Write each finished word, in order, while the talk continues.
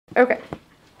Okay.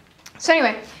 So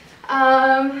anyway,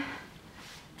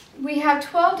 we have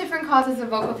 12 different causes of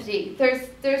vocal fatigue.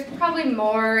 There's probably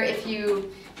more if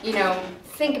you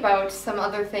think about some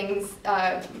other things,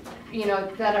 that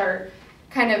are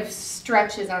kind of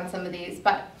stretches on some of these.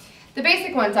 But the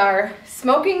basic ones are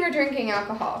smoking or drinking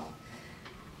alcohol,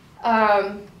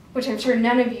 which I'm sure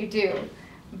none of you do,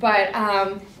 but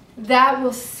that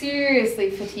will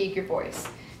seriously fatigue your voice.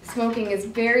 Smoking is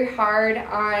very hard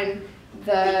on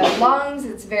the lungs,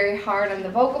 it's very hard on the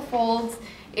vocal folds.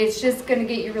 It's just going to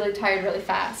get you really tired really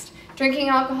fast. Drinking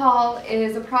alcohol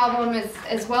is a problem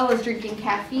as well as drinking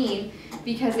caffeine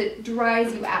because it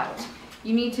dries you out.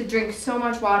 You need to drink so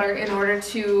much water in order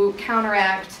to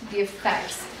counteract the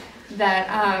effects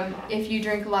that if you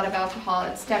drink a lot of alcohol,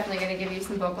 it's definitely going to give you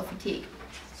some vocal fatigue.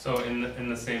 So in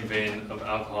the same vein of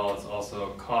alcohol, it's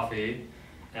also coffee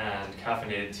and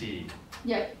caffeinated tea.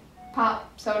 Yep,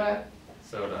 pop, soda,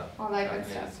 all that good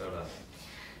stuff. Soda.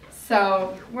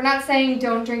 So we're not saying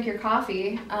don't drink your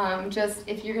coffee, just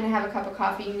if you're going to have a cup of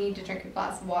coffee, you need to drink a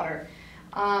glass of water,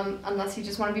 unless you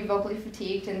just want to be vocally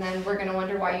fatigued, and then we're going to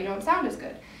wonder why you don't sound as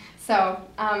good. So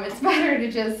it's better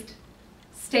to just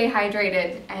stay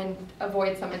hydrated and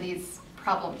avoid some of these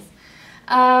problems.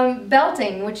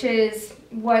 Belting, which is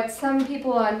what some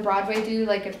people on Broadway do,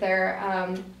 like if they're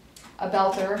a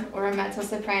belter or a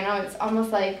mezzo-soprano, it's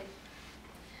almost like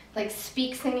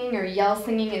speak singing or yell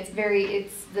singing. It's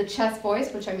the chest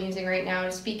voice, which I'm using right now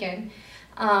to speak in.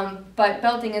 But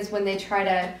belting is when they try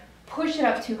to push it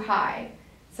up too high.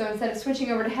 So instead of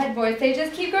switching over to head voice, they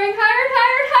just keep going higher and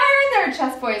higher and higher in their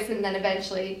chest voice, and then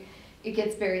eventually it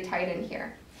gets very tight in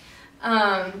here.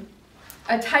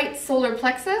 A tight solar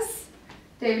plexus.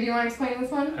 David, do you want to explain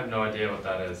this one? I have no idea what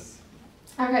that is.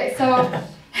 Okay, so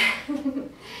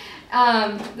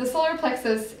the solar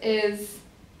plexus is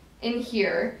in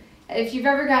here. If you've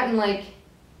ever gotten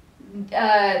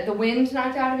the wind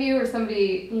knocked out of you, or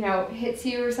somebody hits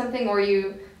you or something, or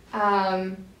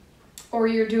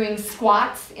you're doing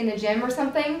squats in a gym or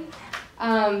something,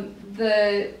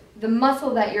 the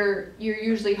muscle that you're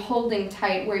usually holding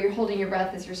tight, where you're holding your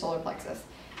breath, is your solar plexus.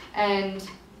 And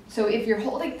so if you're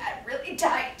holding that really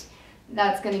tight,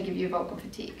 that's going to give you vocal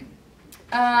fatigue.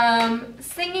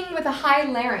 Singing with a high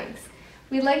larynx.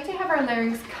 We like to have our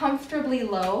larynx comfortably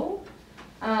low.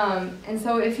 And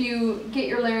so if you get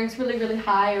your larynx really, really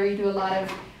high, or you do a lot of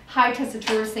high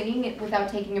tessitura singing without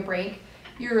taking a break,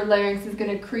 your larynx is going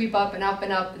to creep up and up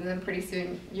and up, and then pretty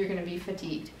soon you're going to be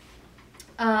fatigued.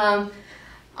 On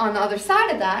the other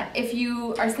side of that, if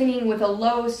you are singing with a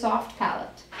low soft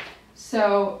palate,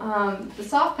 so the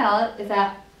soft palate is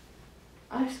that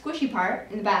squishy part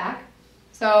in the back.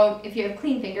 So if you have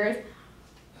clean fingers,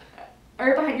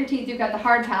 right behind your teeth you've got the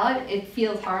hard palate, it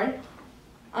feels hard.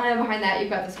 And behind that you've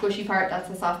got the squishy part, that's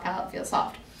the soft palate, feels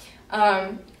soft.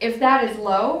 If that is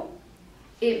low,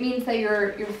 it means that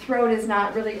your throat is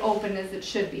not really open as it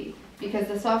should be, because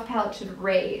the soft palate should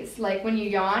raise. Like when you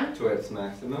yawn, to its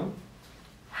maximum?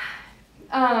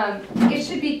 it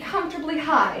should be comfortably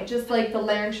high, just like the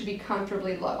larynx should be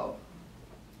comfortably low.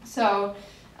 So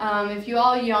if you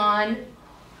all yawn,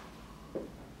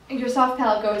 your soft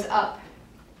palate goes up.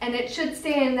 And it should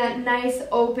stay in that nice,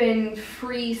 open,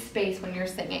 free space when you're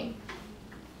singing.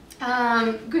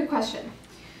 Good question.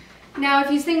 Now,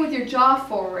 if you sing with your jaw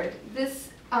forward,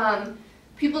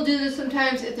 people do this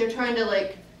sometimes if they're trying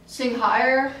to sing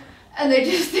higher, and they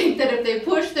just think that if they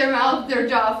push their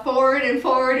jaw forward and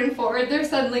forward and forward, they're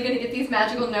suddenly going to get these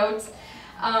magical notes.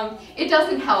 It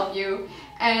doesn't help you,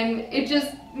 and it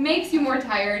just makes you more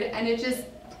tired, and it just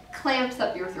clamps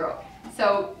up your throat.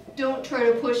 So don't try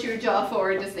to push your jaw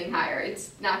forward to sing higher.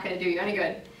 It's not going to do you any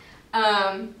good.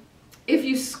 If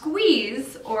you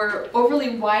squeeze or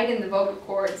overly widen the vocal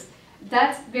cords,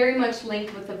 that's very much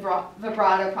linked with the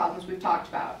vibrato problems we've talked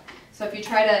about. So if you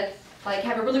try to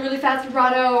have a really, really fast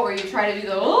vibrato, or you try to do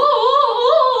the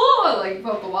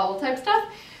vocal wobble type stuff,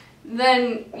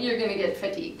 then you're going to get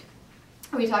fatigued.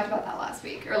 We talked about that last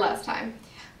time.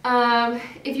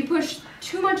 If you push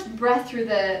too much breath through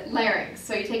the larynx,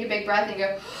 so you take a big breath and you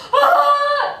go,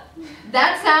 ah!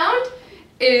 That sound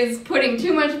is putting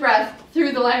too much breath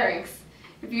through the larynx.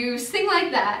 If you sing like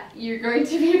that, you're going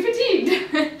to be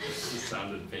fatigued. This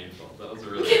sounded painful. That was a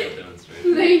really good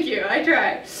demonstration. Thank you, I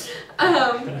tried.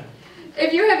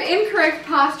 If you have incorrect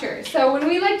posture, so when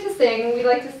we like to sing, we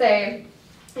like to say,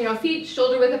 feet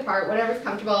shoulder width apart, whatever's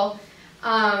comfortable,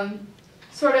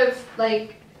 sort of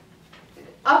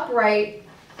upright,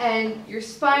 and your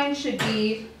spine should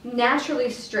be naturally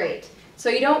straight. So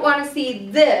you don't want to see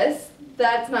this,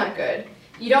 that's not good.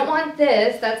 You don't want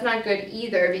this, that's not good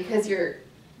either, because you're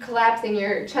collapsing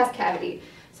your chest cavity.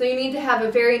 So you need to have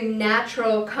a very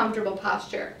natural, comfortable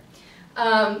posture.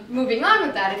 Moving on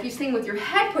with that, if you sing with your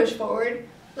head pushed forward,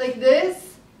 like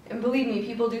this, and believe me,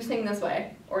 people do sing this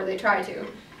way, or they try to,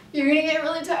 you're gonna get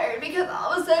really tired because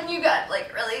all of a sudden you got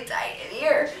like really tight in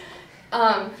here.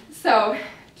 So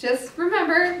just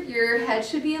remember, your head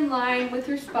should be in line with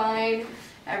your spine.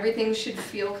 Everything should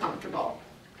feel comfortable.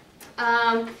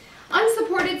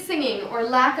 Unsupported singing, or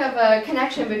lack of a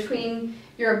connection between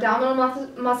your abdominal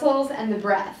muscles and the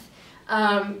breath.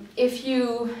 If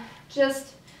you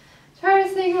just try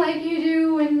to sing like you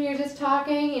do when you're just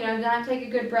talking, you know, not take a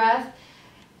good breath,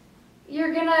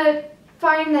 you're gonna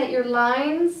find that your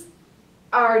lines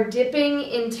are dipping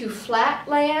into flat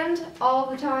land all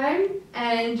the time,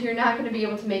 and you're not going to be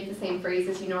able to make the same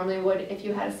phrases you normally would if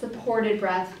you had a supported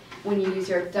breath when you use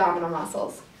your abdominal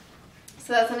muscles.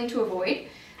 So that's something to avoid.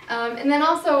 And then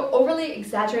also overly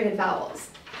exaggerated vowels.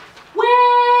 When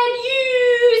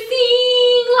you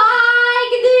sing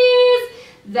like this,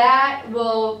 that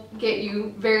will get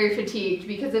you very fatigued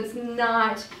because it's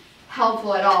not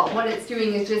helpful at all. What it's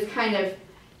doing is just kind of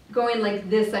going like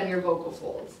this on your vocal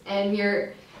folds, and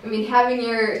having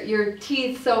your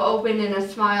teeth so open in a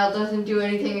smile doesn't do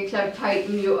anything except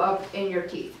tighten you up in your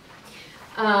teeth.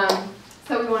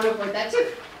 So we want to avoid that too.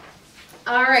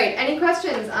 All right, any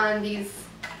questions on these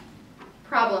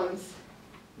problems?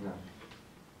 No.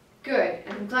 Good,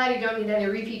 I'm glad you don't need any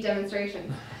repeat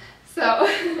demonstrations. So,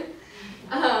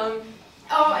 oh,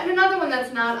 and another one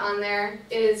that's not on there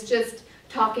is just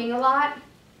talking a lot.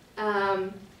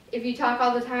 If you talk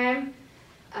all the time,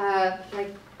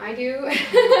 like I do,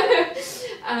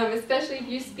 especially if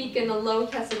you speak in a low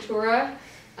tessitura.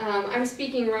 I'm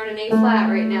speaking Rhoda A flat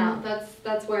right now.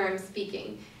 That's where I'm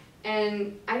speaking.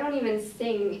 And I don't even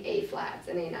sing A flats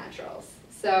and A naturals.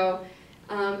 So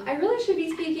I really should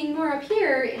be speaking more up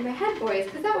here in my head voice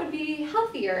because that would be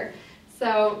healthier.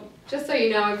 So just so you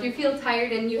know, if you feel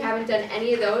tired and you haven't done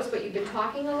any of those but you've been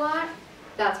talking a lot,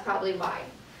 that's probably why.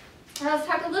 Now let's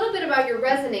talk a little bit about your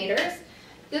resonators.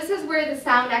 This is where the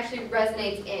sound actually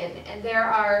resonates in, and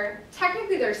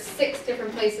technically there's 6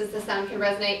 different places the sound can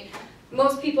resonate.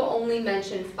 Most people only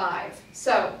mention 5.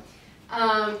 So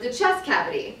the chest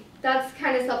cavity, that's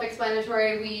kind of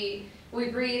self-explanatory. We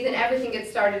breathe and everything gets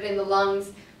started in the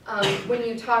lungs. When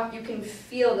you talk, you can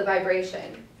feel the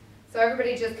vibration. So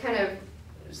everybody just kind of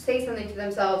say something to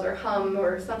themselves or hum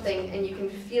or something, and you can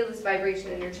feel this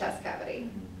vibration in your chest cavity.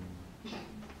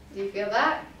 Do you feel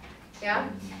that? Yeah?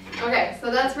 Okay, so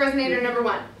that's resonator number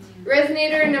 1.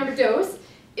 Resonator number 2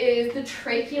 is the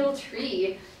tracheal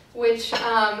tree, which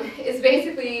is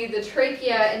basically the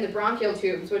trachea and the bronchial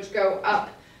tubes, which go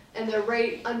up, and they're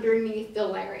right underneath the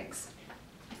larynx.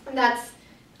 And that's,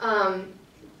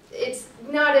 it's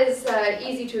not as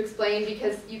easy to explain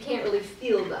because you can't really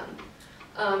feel them.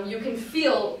 You can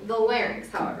feel the larynx,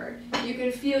 however. You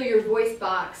can feel your voice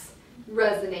box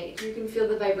resonate. You can feel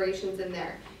the vibrations in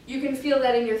there. You can feel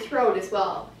that in your throat as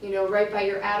well, you know, right by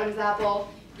your Adam's apple.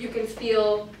 You can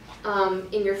feel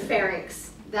in your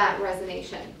pharynx that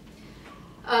resonation.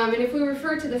 And if we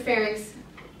refer to the pharynx,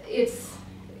 it's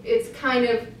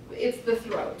the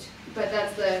throat, but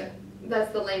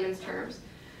that's the layman's terms.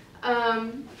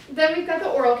 Then we've got the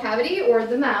oral cavity, or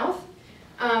the mouth.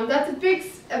 That's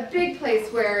a big place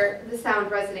where the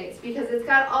sound resonates because it's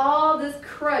got all this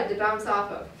crud to bounce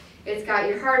off of. It's got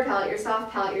your hard palate, your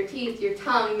soft palate, your teeth, your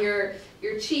tongue, your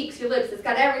cheeks, your lips. It's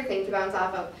got everything to bounce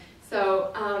off of.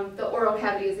 So the oral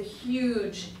cavity is a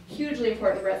hugely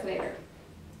important resonator.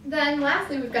 Then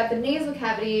lastly, we've got the nasal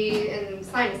cavity and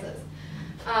sinuses.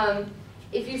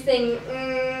 If you sing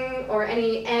or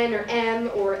any N or M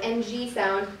or NG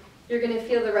sound, you're going to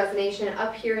feel the resonation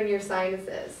up here in your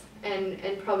sinuses and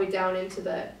probably down into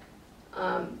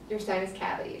your sinus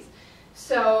cavities.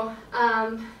 So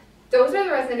those are the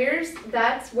resonators.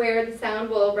 That's where the sound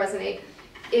will resonate.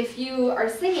 If you are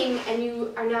singing and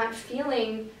you are not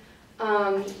feeling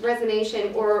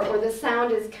resonation, or the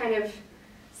sound is kind of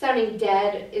sounding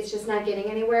dead, it's just not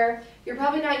getting anywhere, you're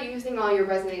probably not using all your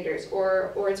resonators,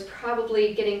 or it's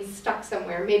probably getting stuck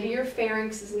somewhere. Maybe your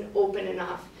pharynx isn't open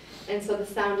enough, and so the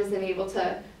sound isn't able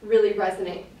to really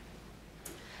resonate.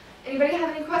 Anybody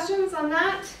have any questions on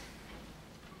that?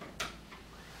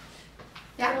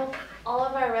 Yeah? So all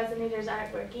of our resonators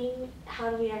aren't working.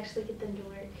 How do we actually get them to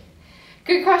work?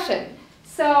 Good question.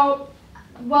 So,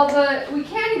 well, we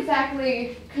can't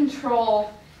exactly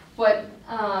control what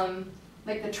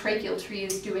like the tracheal tree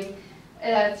is doing.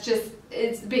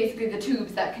 It's basically the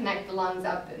tubes that connect the lungs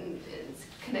up, and it's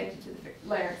connected to the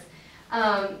larynx.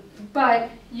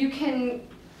 But you can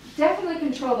definitely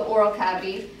control the oral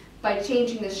cavity by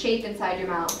changing the shape inside your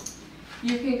mouth.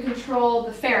 You can control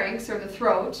the pharynx or the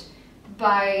throat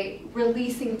by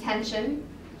releasing tension,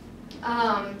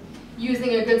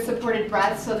 using a good supported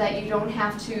breath so that you don't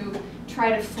have to try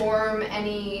to form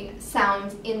any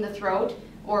sounds in the throat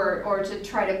or to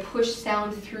try to push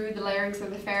sound through the larynx or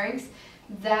the pharynx.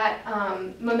 That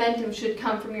momentum should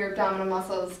come from your abdominal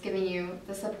muscles, giving you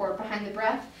the support behind the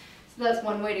breath. So that's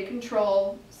one way to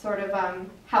control sort of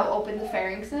how open the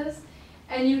pharynx is.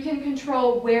 And you can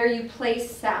control where you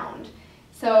place sound.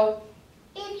 So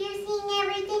if you're seeing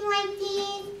everything like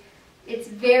this, it's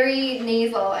very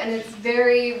nasal and it's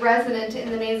very resonant in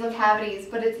the nasal cavities,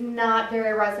 but it's not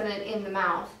very resonant in the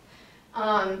mouth.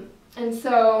 And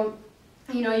so,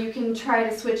 you know, you can try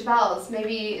to switch vowels.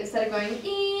 Maybe instead of going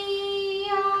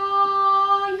ee-ah,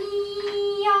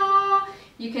 ee-ah,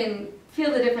 you can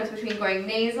feel the difference between going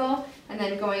nasal and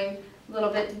then going a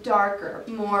little bit darker,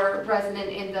 more resonant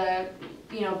in the,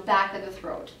 you know, back of the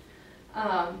throat.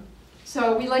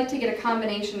 So we like to get a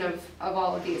combination of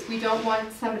all of these. We don't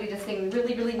want somebody to sing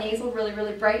really, really nasal, really,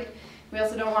 really bright. We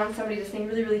also don't want somebody to sing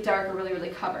really, really dark or really,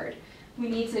 really covered. We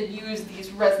need to use these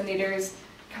resonators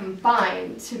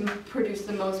combined to produce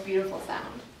the most beautiful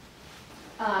sound.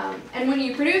 And when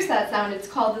you produce that sound, it's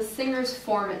called the singer's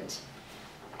formant.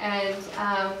 And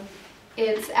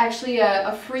it's actually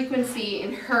a frequency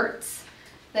in hertz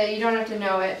that you don't have to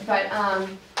know it, but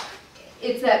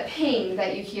it's that ping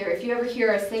that you hear. If you ever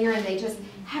hear a singer and they just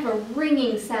have a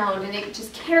ringing sound and it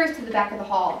just carries to the back of the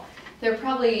hall, they're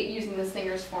probably using the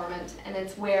singer's formant, and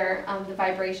it's where the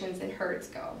vibrations in hertz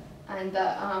go. And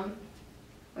the,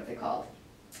 what's it called?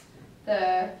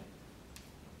 The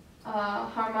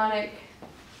harmonic,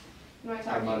 what am I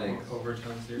talking about? Harmonic.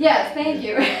 Overtones here? Yes, thank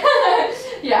you.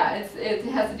 Yeah, it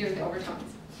has to do with the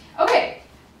overtones. Okay,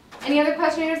 any other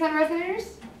questionnaires on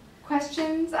resonators?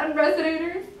 Questions on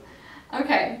resonators?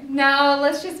 Okay, now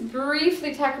let's just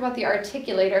briefly talk about the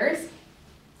articulators.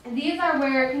 And these are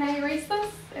where, can I erase this?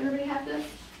 Everybody have this?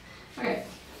 Okay.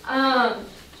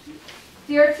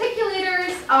 The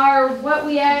articulators are what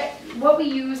we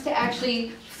use to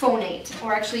actually phonate,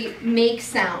 or actually make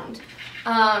sound.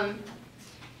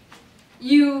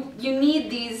 You need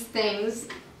these things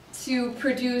to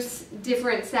produce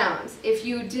different sounds. If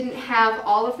you didn't have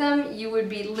all of them, you would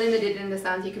be limited in the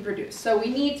sounds you could produce. So we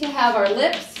need to have our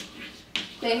lips.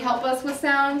 They help us with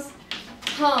sounds.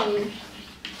 Tongue,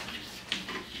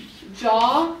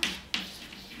 jaw,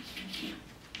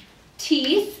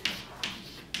 teeth.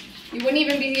 You wouldn't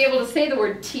even be able to say the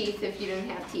word teeth if you didn't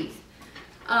have teeth.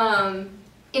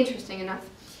 Interesting enough.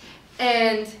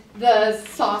 And the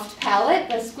soft palate,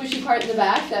 the squishy part in the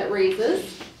back that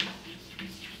raises.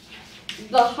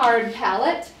 The hard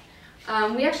palate.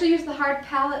 We actually use the hard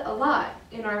palate a lot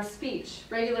in our speech,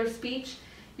 regular speech.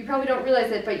 You probably don't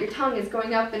realize it, but your tongue is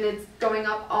going up, and it's going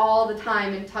up all the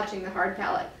time and touching the hard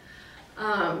palate.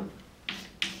 All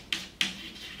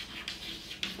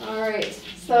right,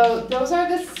 so those are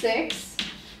the 6.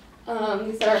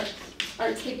 These are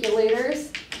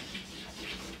articulators.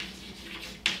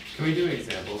 Can we do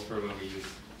examples for when we use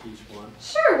each one?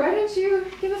 Sure, why don't you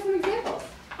give us some examples?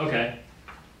 Okay.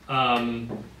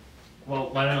 Well,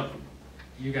 why don't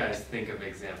you guys think of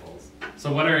examples?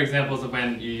 So what are examples of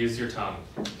when you use your tongue?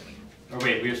 Or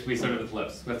wait, we started with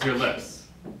lips. With your lips.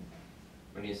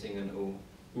 When you sing an ooh.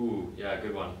 Ooh, yeah,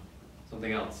 good one.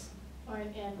 Something else. Or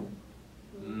an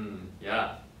N.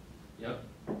 Yeah. Yep.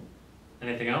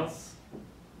 Anything else?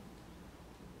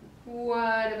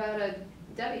 What about a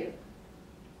W?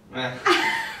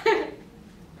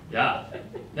 Yeah.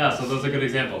 Yeah, so those are good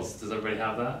examples. Does everybody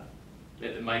have that?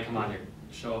 It might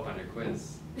show up on your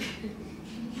quiz.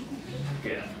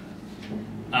 Yeah.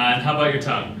 And how about your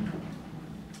tongue?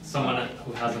 Someone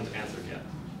who hasn't answered yet.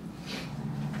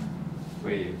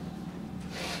 Wait.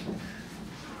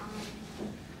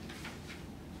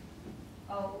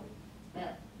 O,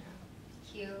 L,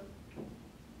 Q.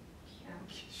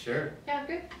 Sure. Yeah,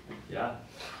 good. Yeah.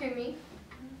 Hear me?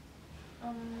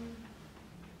 L.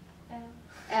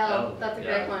 L, that's a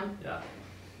yeah. great one. Yeah.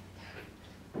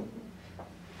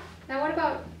 Now what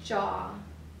about jaw?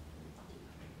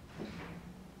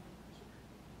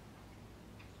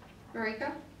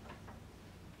 Marika?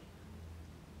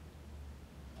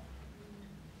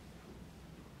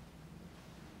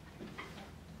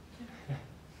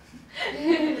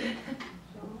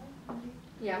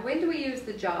 Yeah, when do we use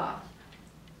the jaw?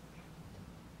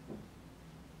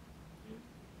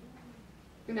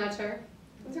 You're not sure?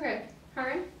 That's okay.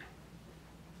 Karin?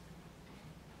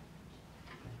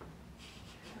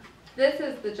 This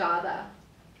is the jaw, though.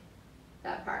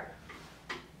 That part.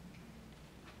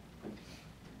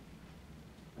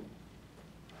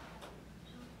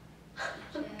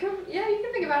 Come, yeah, you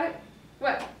can think about it.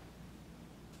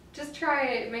 try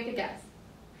it, make a guess.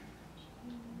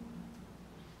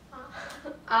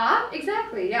 Ah,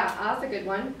 exactly, yeah, ah's a good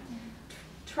one.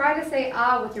 Try to say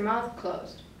ah with your mouth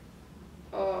closed.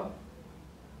 Oh.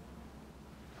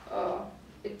 Oh.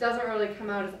 It doesn't really come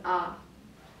out as ah.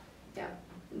 Yeah.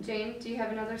 Jane, do you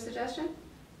have another suggestion?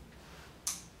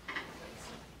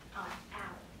 Ow.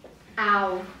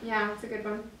 Ow. Yeah, that's a good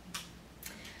one.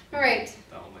 All right.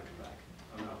 That one might come back.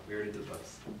 Oh no, we already did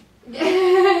those.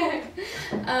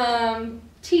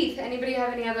 Teeth. Anybody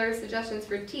have any other suggestions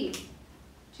for teeth?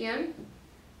 Gian?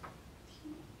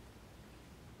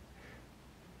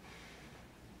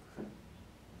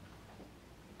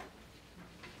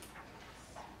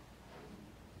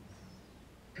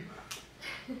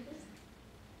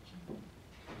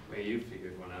 Wait, you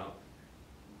figured one out.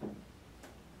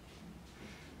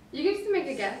 You can just make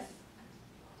a guess.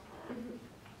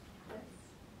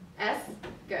 S?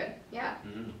 Good. Yeah.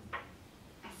 Mm.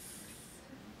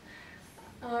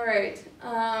 All right.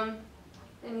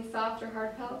 Any soft or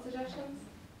hard palate suggestions?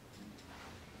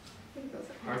 I think those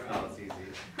are Hard palate's easy.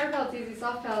 hard palate's easy.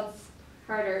 Soft palate's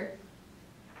harder.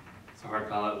 So hard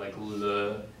palate like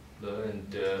l and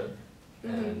d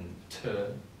and t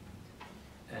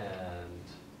and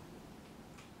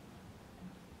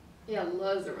Yeah,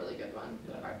 L's a really good one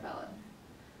for the Yeah. hard palate.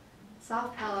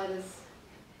 Soft palate is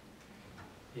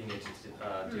you need to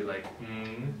do like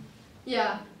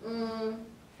yeah.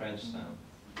 French sound.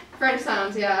 French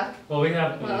sounds, yeah. Well, we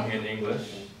have Well. in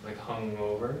English, like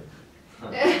hungover.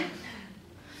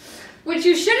 Which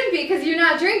you shouldn't be because you're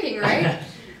not drinking, right?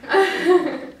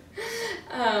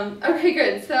 Okay,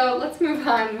 good. So let's move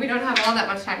on. We don't have all that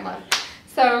much time left.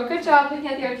 So good job looking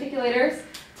at the articulators.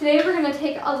 Today we're going to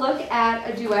take a look at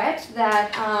a duet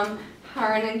that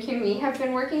Haran and Kyungmi have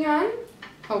been working on,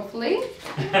 hopefully.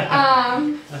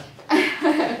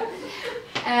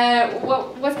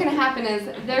 What's going to happen is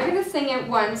they're going to sing it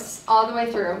once all the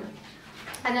way through,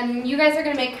 and then you guys are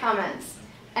going to make comments.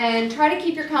 And try to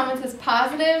keep your comments as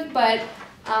positive, but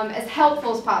as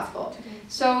helpful as possible.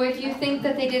 So if you think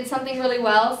that they did something really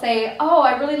well, say, oh,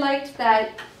 I really liked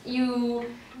that you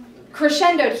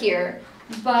crescendoed here,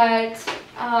 but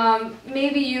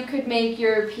maybe you could make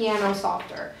your piano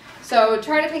softer. So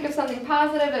try to think of something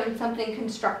positive and something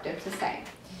constructive to say.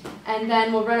 And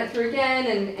then we'll run it through again,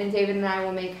 and David and I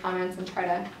will make comments and try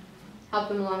to help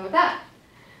them along with that.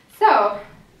 So,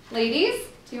 ladies,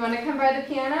 do you want to come by the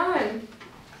piano and...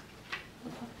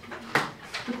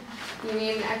 You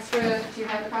need an extra, do you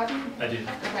have a copy? I do.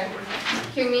 Okay.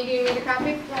 Kyungmi, do you need a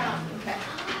copy? Yeah. Okay.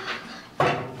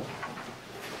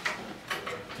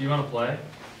 Do you want to play?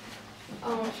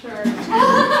 Oh, sure.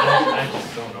 I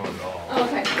just don't know at all.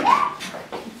 Okay.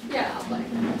 Yeah, I'll play.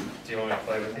 Do you want me to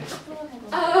play with you?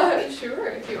 Sure,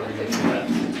 if you want Or we to. can do that?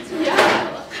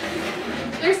 Yeah.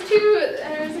 There's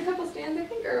a couple stands, I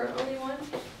think, or only one?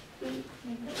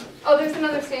 Oh, there's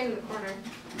another stand in the corner,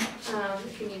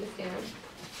 if you need a stand.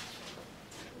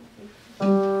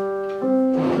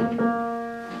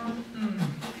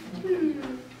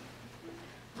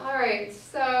 All right,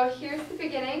 so here's the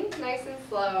beginning, nice and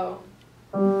slow.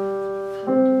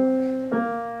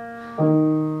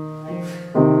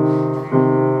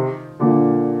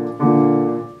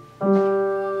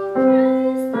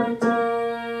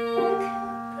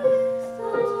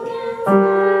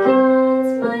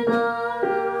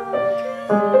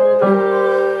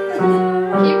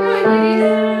 Keep going,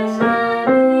 ladies.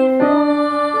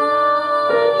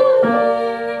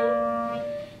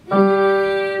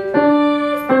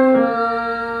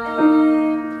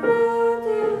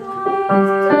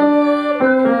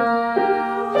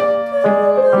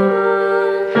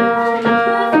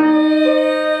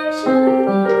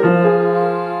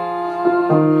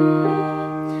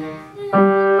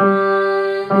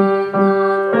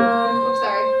 Oops,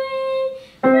 sorry.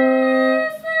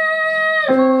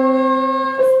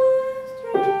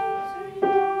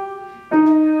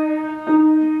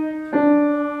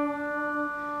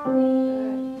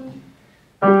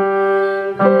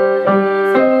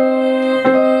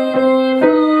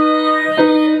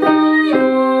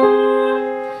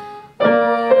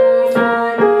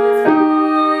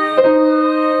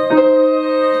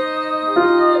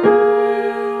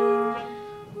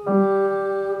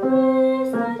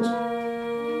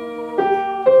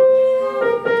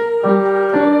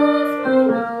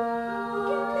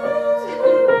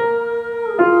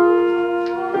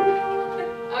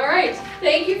 All right,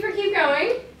 thank you for keep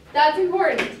going. That's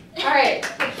important. All right.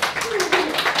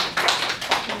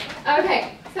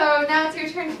 Okay, so now it's your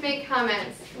turn to make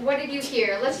comments. What did you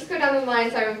hear? Let's just go down the line,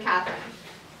 starting with Catherine.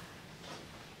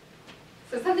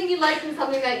 So something you liked and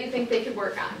something that you think they could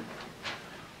work on.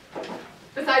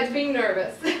 besides being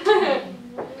nervous?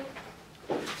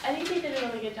 I think they did a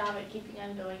really good job at keeping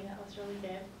on going. That was really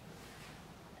good.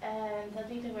 And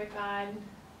something to work on.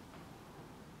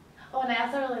 Oh, and I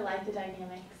also really like the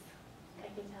dynamics. I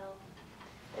can tell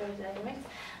there was dynamics.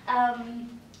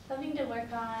 Something to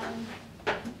work on.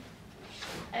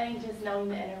 I think just knowing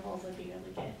the intervals would be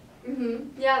really good.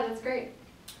 Yeah, that's great.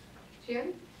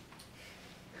 June?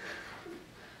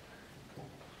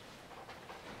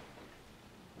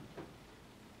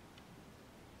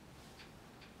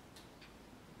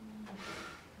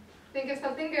 Think of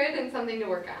something good and something to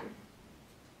work on.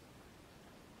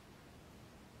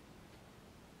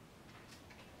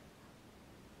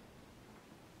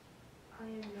 I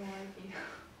have no idea.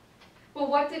 Well,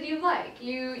 what did you like?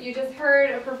 You just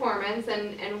heard a performance,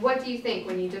 and what do you think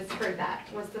when you just heard that?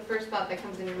 What's the first thought that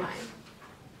comes in your mind?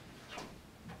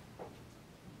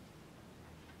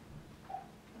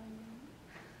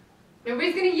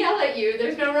 Nobody's gonna yell at you.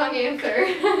 There's no wrong answer.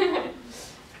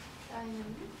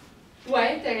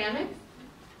 What? Dynamics?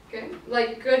 Good.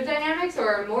 Like good dynamics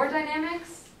or more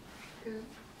dynamics? Good.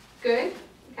 Good.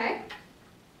 Okay.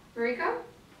 Mariko?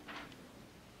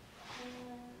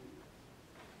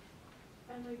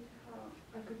 I like how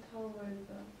I could tell where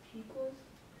the peak was.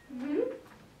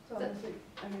 So So- I guess,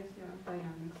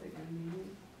 dynamics again, maybe.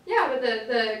 Yeah, with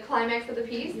the climax of the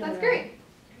piece. That's Yeah. great.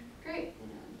 Great.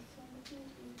 And something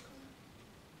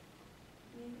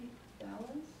maybe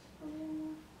balance a little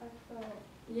more. I felt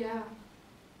Yeah.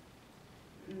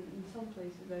 in some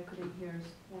places I couldn't hear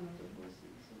one of the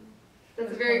voices. So.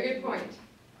 That's a very good point.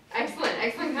 Excellent.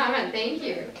 Excellent comment. Thank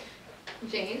you.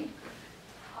 Jane?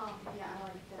 Yeah, I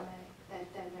like that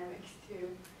dynamics too.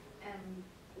 And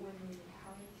when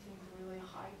Harry sings a really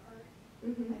high part, I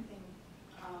think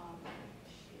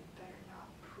she better not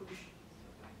push so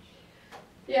much.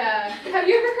 Yeah. Have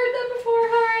you ever heard that before,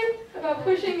 Haran? About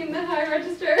pushing in the high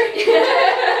register?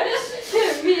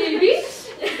 Maybe.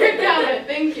 Got it.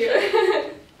 Thank you.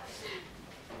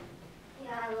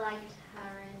 Yeah, I liked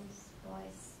Haran's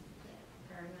voice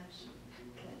very much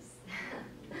because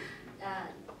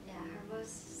yeah, her voice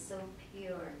is so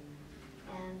pure,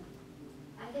 and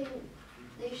I think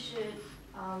they should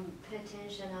pay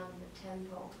attention on the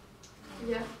tempo.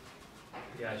 Yeah.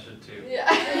 Yeah, I should too. Yeah.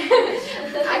 I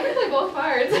can play both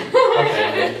parts.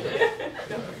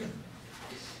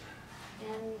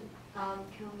 And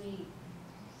can we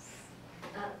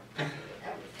everything?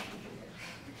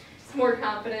 Just more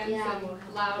confidence Yeah, and more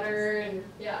confidence. louder and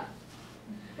yeah.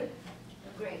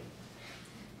 Great.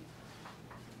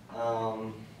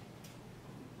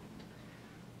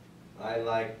 I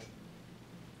liked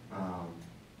how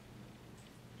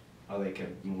they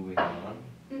kept moving on.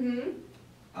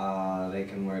 They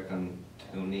can work on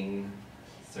tuning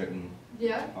certain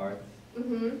Yeah. parts.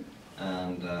 Mm-hmm.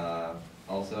 And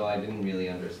also I didn't really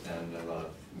understand a lot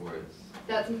of words.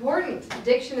 That's important.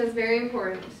 Diction is very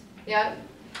important. Yeah.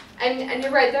 And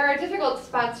you're right, there are difficult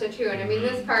spots to tune. I mean,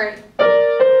 this part.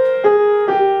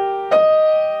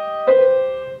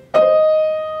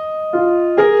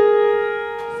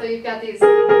 So you've got these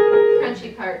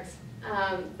crunchy parts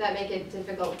that make it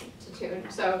difficult to tune.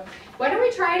 So why don't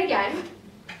we try it again?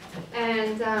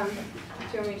 And do you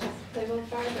want me to just play both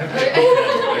parts?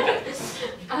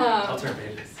 I'll turn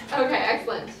pages. Okay,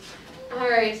 excellent. All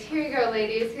right, here you go,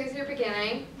 ladies. Here's your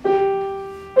beginning.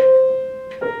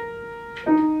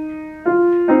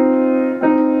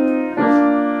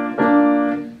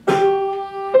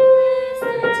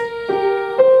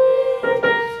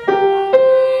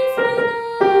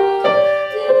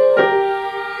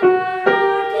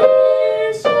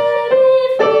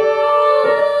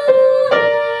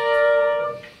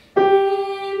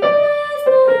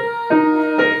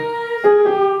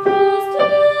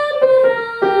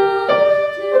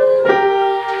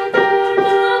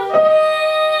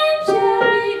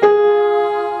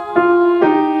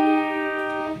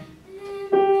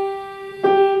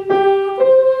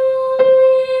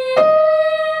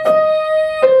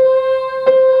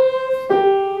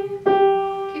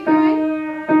 Keep going.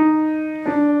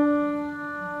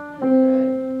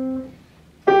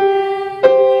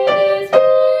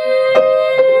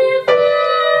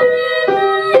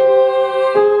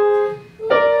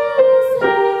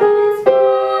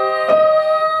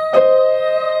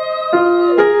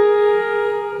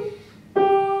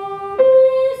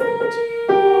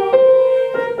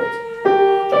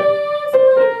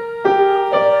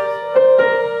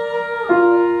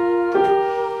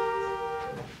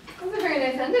 That's a very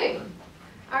nice ending.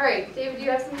 All right, David, do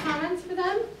you have some comments for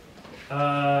them?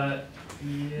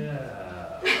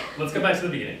 Yeah. Let's go back to the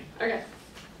beginning. Okay.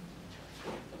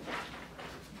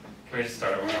 Can we just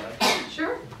start over one more time?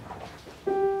 Sure.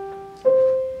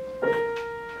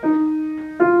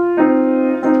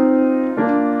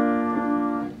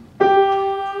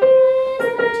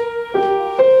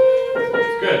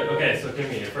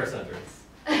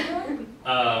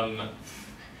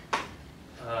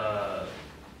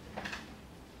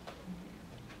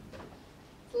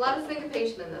 lot of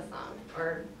syncopation in this song,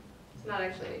 or it's not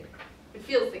actually, it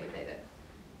feels syncopated.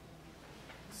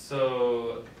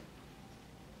 So,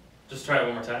 just try it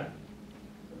one more time.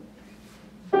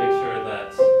 Make sure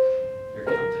that you're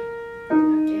counting.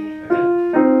 Okay. Okay?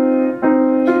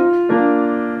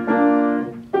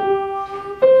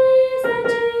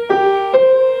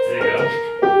 There you go.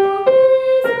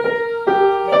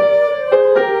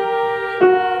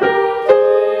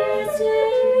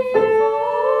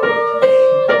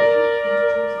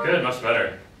 Good, much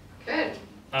better. Good.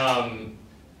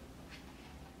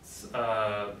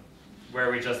 Where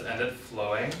we just ended,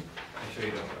 flowing. Make sure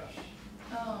you don't rush.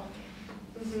 Oh.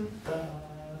 Mm-hmm.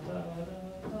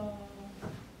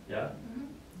 Yeah? Mhm.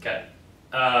 Okay.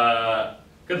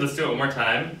 Good, let's do it one more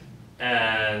time.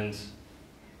 And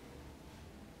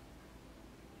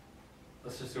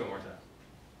let's just do it one more time.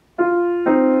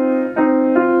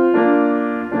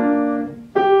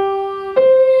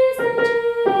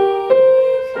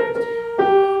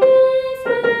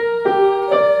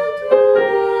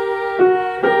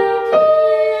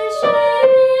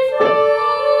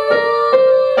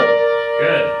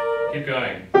 Good. Keep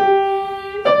going. Good.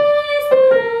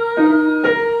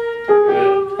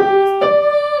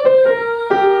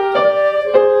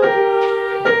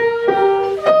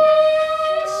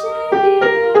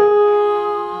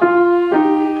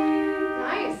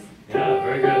 Nice. Yeah,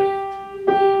 very good.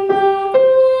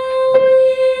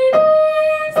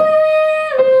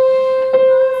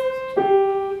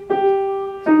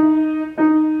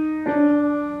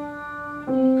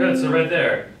 Good, so right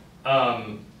there,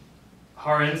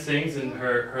 Harin sings and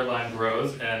her line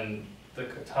grows and the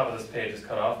top of this page is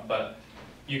cut off, but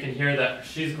you can hear that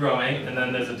she's growing and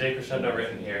then there's a decrescendo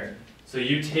written here. So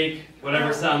you take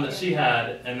whatever sound that she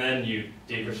had and then you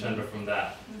decrescendo from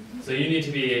that. So you need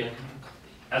to be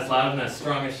as loud and as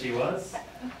strong as she was,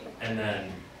 and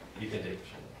then you can decrescendo.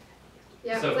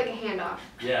 Yeah, So- it's like a handoff.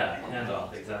 Yeah, hand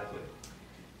off, exactly.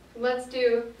 Let's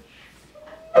do.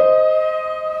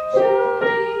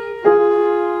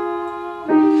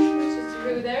 Which is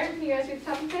through there. Can you guys do the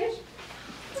top of the page?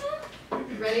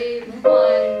 Ready?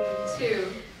 1, 2.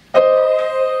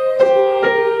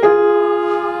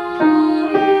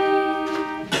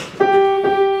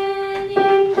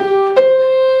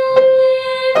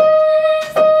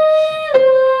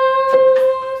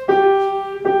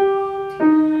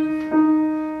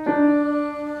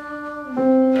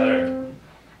 Better.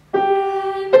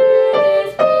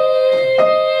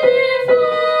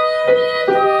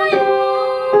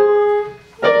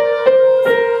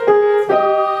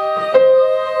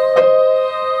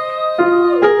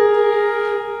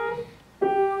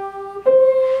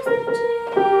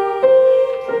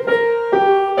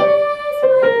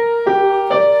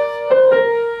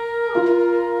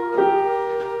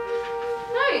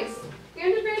 Nice. You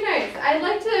did very nice. I'd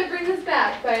like to bring this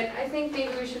back, but I think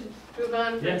maybe we should move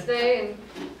on for Yeah. today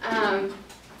and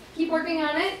keep working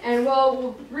on it, and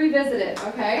we'll revisit it.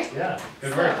 Okay? Yeah,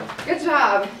 good work. So, good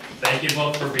job. Thank you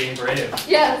both for being brave.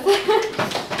 Yes.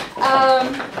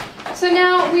 So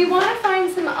now we want to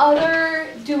find some other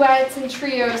duets and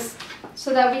trios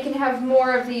so that we can have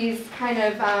more of these kind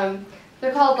of,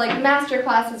 they're called like master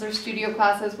classes or studio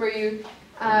classes where you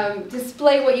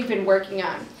display what you've been working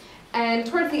on. And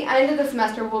towards the end of the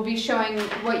semester, we'll be showing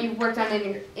what you've worked on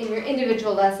in your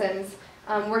individual lessons,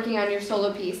 working on your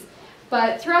solo piece.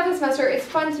 But throughout the semester, it's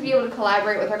fun to be able to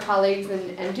collaborate with our colleagues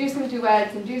and do some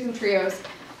duets and do some trios.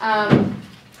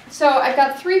 So I've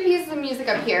got 3 pieces of music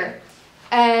up here,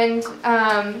 and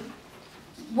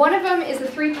one of them is a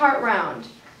 3-part round.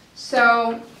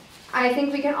 So I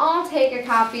think we can all take a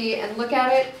copy and look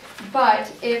at it,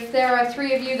 but if there are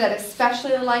 3 of you that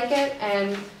especially like it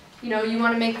and you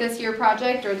want to make this your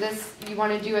project or this you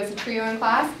want to do as a trio in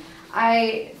class,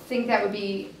 I think that would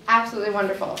be absolutely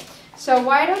wonderful. So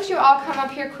why don't you all come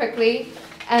up here quickly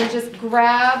and just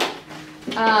grab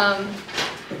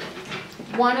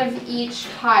one of each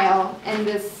pile and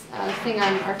this thing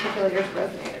on articulators,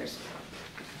 resonators.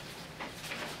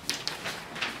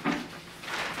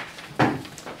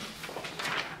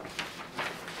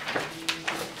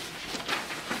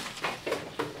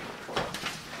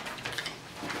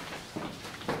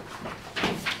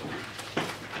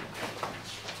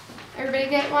 Everybody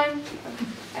get one?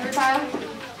 Every pile?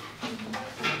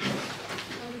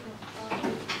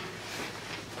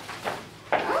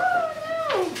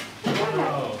 Oh no!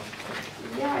 Oh.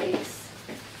 Yikes.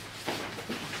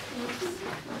 Oops.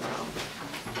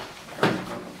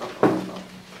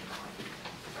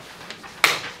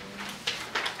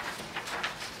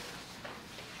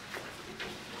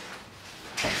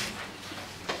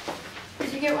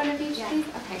 Did you get one of each, please?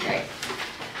 Okay, great.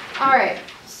 All right,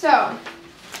 so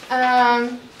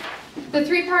The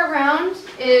three-part round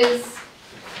is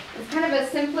kind of a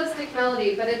simplistic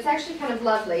melody, but it's actually kind of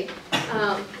lovely.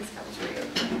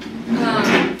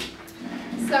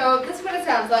 So this is what it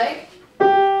sounds like.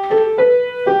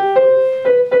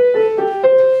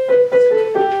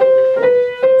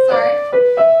 Sorry.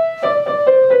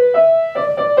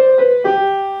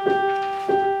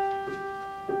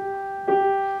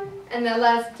 And the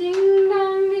last ding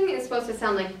dong ding is supposed to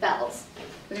sound like bells,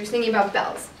 because you're singing about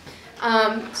bells.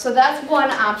 So that's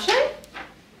one option.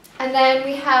 And then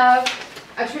we have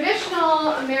a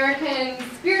traditional American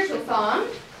spiritual song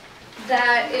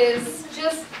that is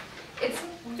just, it's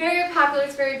very popular,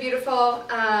 it's very beautiful,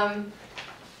 and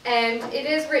it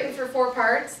is written for 4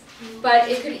 parts, but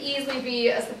it could easily be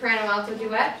a soprano-alto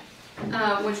duet,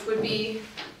 which would be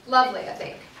lovely, I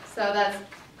think. So that's...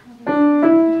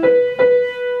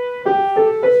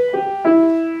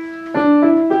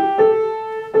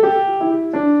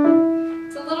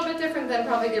 It's a little bit different than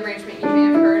probably the arrangement you may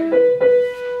have heard.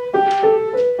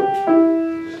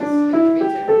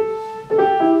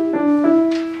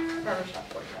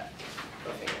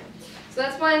 So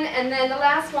that's one, and then the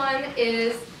last one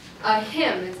is a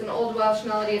hymn. It's an old Welsh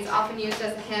melody. It's often used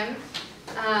as a hymn.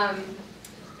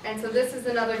 And so this is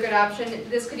another good option.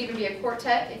 This could even be a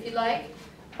quartet if you like.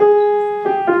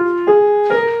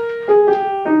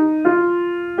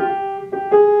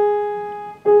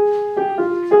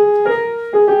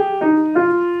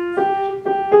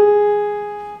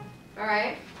 All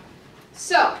right.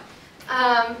 So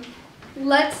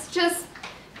let's just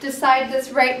decide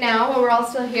this right now while we're all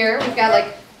still here. We've got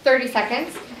like 30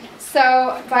 seconds.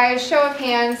 So by a show of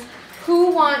hands,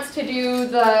 who wants to do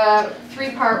the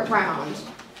 3-part round?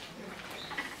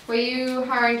 Will you,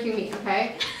 Hara, and Kumi,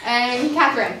 okay? And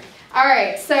Catherine. All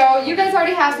right, so you guys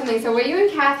already have something. So will you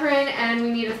and Catherine, and we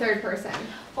need a 3rd person.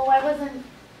 Oh, I wasn't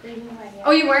reading my yet.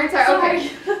 Oh, you weren't? Sorry. Okay.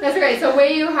 That's okay. So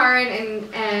Wei Yu, Haran,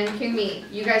 and Kyungmi,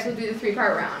 you guys will do the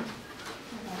 3-part round.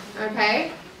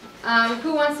 Okay?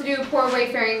 Who wants to do Poor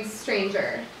Wayfaring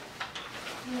Stranger?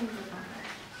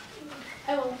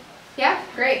 I will. Yeah?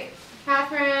 Great.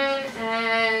 Catherine,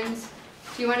 and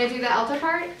do you want to do the alto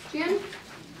part, June?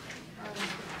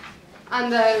 On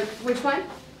the, which one?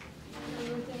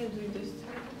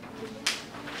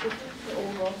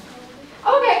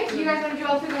 Okay, you guys want to do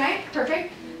all through the night?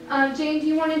 Perfect. Jane, do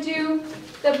you want to do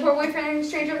the Poor Wayfaring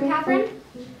Stranger with Catherine?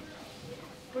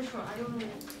 Which one? I don't know.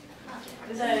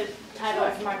 The title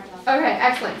is marked off. Okay,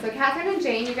 excellent. So Catherine and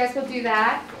Jane, you guys will do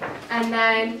that. And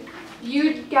then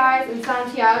you guys and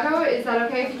Santiago, is that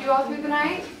okay if you do all through the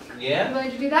night? Yeah. You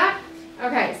willing to do that?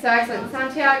 Okay, so excellent.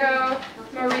 Santiago,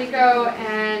 Mariko,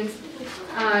 and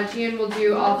June will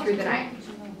do all through the night.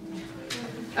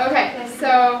 Okay,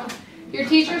 so your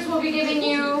teachers will be giving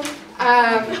you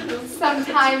some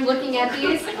time looking at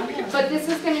these, but this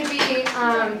is going to be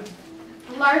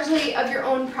largely of your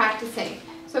own practicing.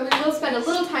 So we will spend a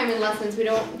little time in lessons. We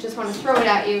don't just want to throw it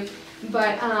at you,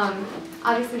 but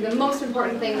obviously the most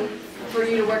important thing for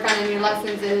you to work on in your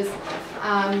lessons is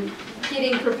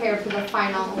getting prepared for the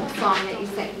final song that you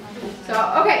sing. So,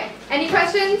 okay, any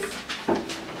questions?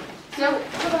 No?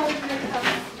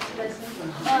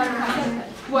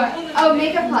 What? Oh,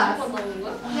 makeup class.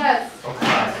 Yes. Oh,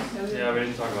 class. Yeah, we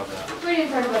didn't talk about that. We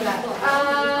didn't talk about that.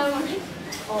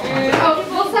 Oh,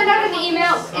 we'll send out an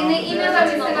email. In the email that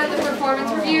we send out the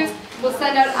performance reviews, we'll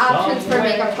send out options for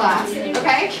makeup class. Okay?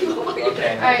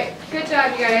 Okay. All right. Good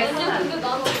job, you guys.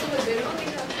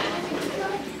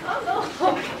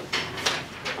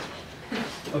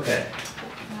 Okay.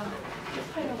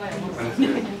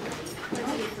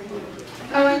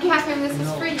 Oh, and Catherine, this is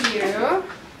for you.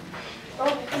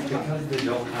 Because they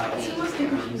don't have.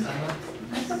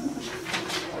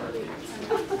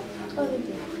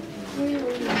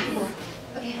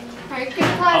 All right,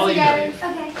 good class, you guys.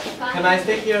 Okay. Can I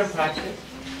stay here and practice?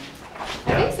 I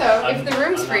think so. If the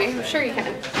room's free, I'm sure you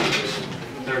can.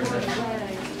 Third session.